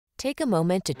Take a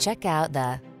moment to check out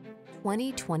the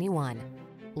 2021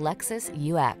 Lexus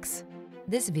UX.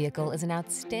 This vehicle is an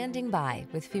outstanding buy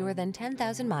with fewer than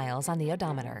 10,000 miles on the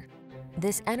odometer.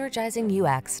 This energizing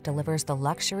UX delivers the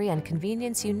luxury and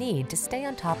convenience you need to stay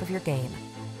on top of your game.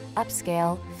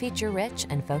 Upscale, feature-rich,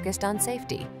 and focused on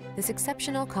safety, this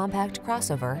exceptional compact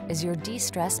crossover is your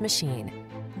de-stress machine.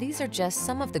 These are just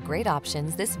some of the great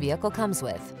options this vehicle comes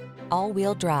with: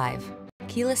 all-wheel drive,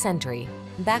 keyless entry,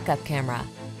 backup camera,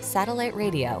 satellite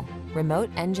radio, remote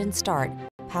engine start,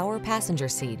 power passenger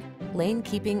seat, lane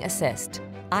keeping assist,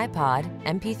 iPod,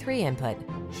 MP3 input,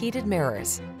 heated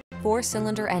mirrors,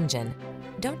 4-cylinder engine.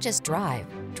 Don't just drive,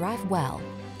 drive well.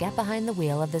 Get behind the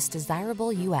wheel of this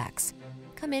desirable UX.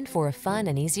 Come in for a fun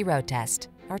and easy road test.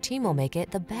 Our team will make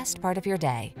it the best part of your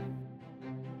day.